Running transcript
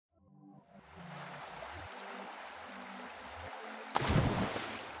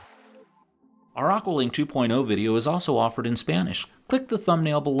Our Aqualink 2.0 video is also offered in Spanish. Click the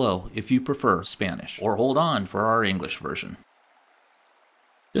thumbnail below if you prefer Spanish, or hold on for our English version.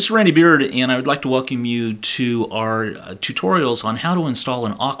 This is Randy Beard, and I would like to welcome you to our tutorials on how to install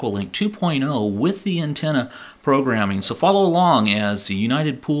an Aqualink 2.0 with the antenna programming. So follow along as the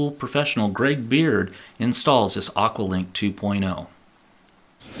United Pool professional Greg Beard installs this Aqualink 2.0.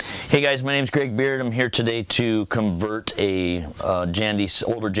 Hey guys, my name is Greg Beard. I'm here today to convert a older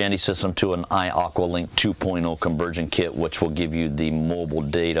Jandy system to an Aqualink 2.0 conversion kit, which will give you the mobile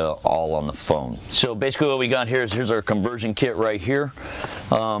data all on the phone. So basically what we got here is here's our conversion kit right here.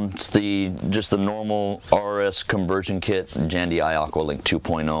 It's just the normal RS conversion kit, Jandy Aqualink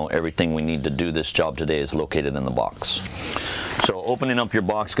 2.0. Everything we need to do this job today is located in the box. So opening up your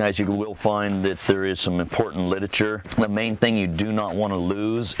box, guys, you will find that there is some important literature. The main thing you do not want to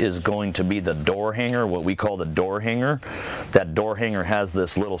lose is going to be the door hanger, what we call the door hanger. That door hanger has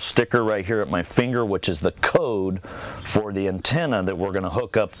this little sticker right here at my finger, which is the code for the antenna that we're going to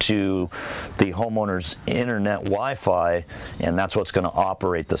hook up to the homeowner's internet Wi-Fi, and that's what's going to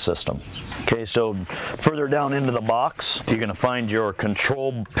operate the system. Okay, so further down into the box, you're going to find your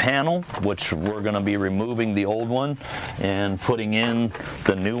control panel, which we're going to be removing the old one and putting in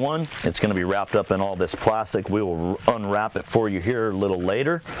the new one. It's going to be wrapped up in all this plastic. We will unwrap it for you here a little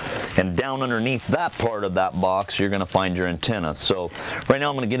later. And down underneath that part of that box, you're going to find your antenna. So right now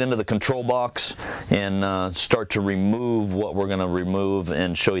I'm going to get into the control box and start to remove what we're going to remove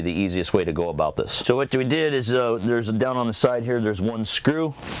and show you the easiest way to go about this. So what we did is there's down on the side here, there's one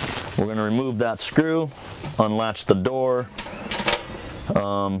screw. We're going to remove that screw, unlatch the door,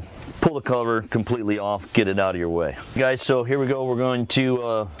 pull the cover completely off, get it out of your way. Guys, so here we go. We're going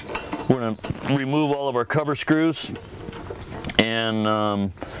to remove all of our cover screws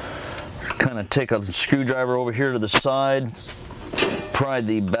and kind of take a screwdriver over here to the side, pry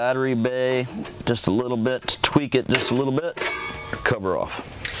the battery bay just a little bit, tweak it just a little bit, cover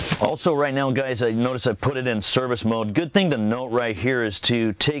off. Also right now, guys, I notice I put it in service mode. Good thing to note right here is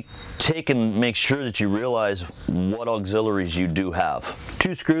to take and make sure that you realize what auxiliaries you do have.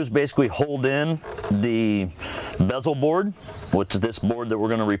 Two screws basically hold in the bezel board, which is this board that we're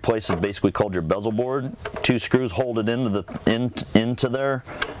going to replace is basically called your bezel board. Two screws hold it into there,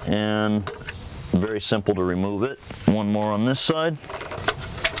 and very simple to remove it. One more on this side.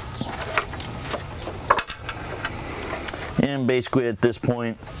 And basically at this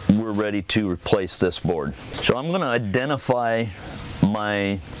point, we're ready to replace this board. So I'm going to identify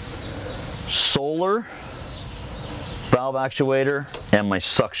my solar valve actuator and my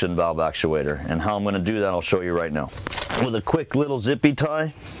suction valve actuator. And how I'm going to do that, I'll show you right now. With a quick little zippy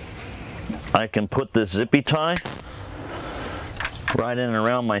tie, I can put this zippy tie right in and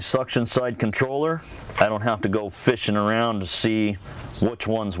around my suction side controller. I don't have to go fishing around to see which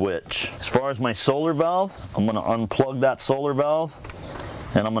one's which. As far as my solar valve, I'm going to unplug that solar valve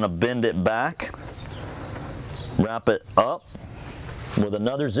and I'm going to bend it back, wrap it up with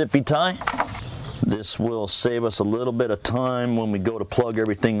another zippy tie. This will save us a little bit of time when we go to plug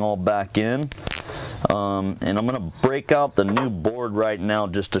everything all back in. And I'm going to break out the new board right now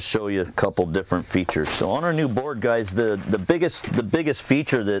just to show you a couple different features. So on our new board, guys, the biggest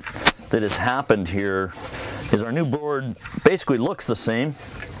feature that has happened here is our new board basically looks the same.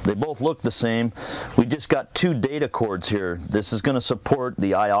 They both look the same. We just got two data cords here. This is going to support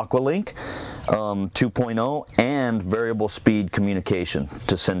the Aqualink 2.0 and variable speed communication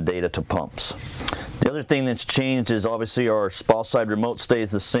to send data to pumps. The other thing that's changed is obviously our spouse side remote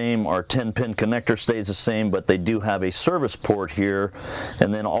stays the same, our 10-pin connector stays the same, but they do have a service port here,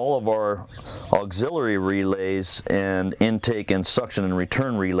 and then all of our auxiliary relays and intake and suction and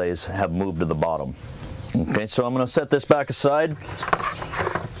return relays have moved to the bottom. Okay, so I'm going to set this back aside,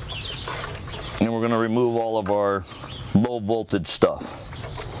 and we're going to remove all of our low voltage stuff.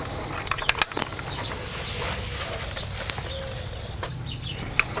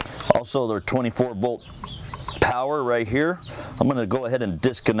 Also, their 24-volt power right here. I'm going to go ahead and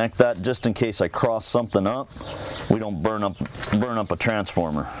disconnect that just in case I cross something up. We don't burn up a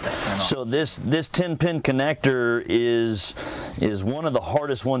transformer. So this 10-pin connector is one of the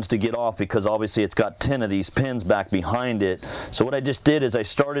hardest ones to get off because obviously it's got 10 of these pins back behind it. So what I just did is I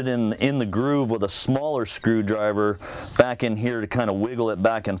started in the groove with a smaller screwdriver back in here to kind of wiggle it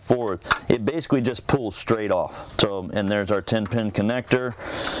back and forth. It basically just pulls straight off. So, and there's our 10-pin connector.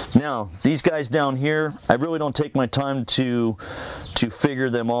 Now these guys down here, I really don't take my time to figure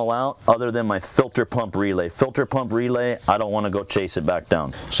them all out other than my filter pump relay. Filter pump relay, I don't want to go chase it back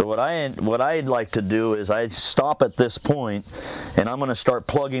down. So what I'd like to do is I stop at this point and I'm going to start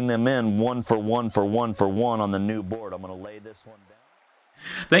plugging them in one for one on the new board. I'm going to lay this one down.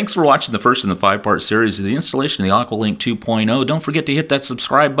 Thanks for watching the first in the 5-part series of the installation of the Aqualink 2.0. Don't forget to hit that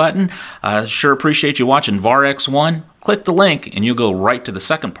subscribe button. I sure appreciate you watching VAR X1. Click the link and you'll go right to the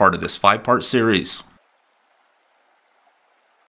second part of this 5-part series.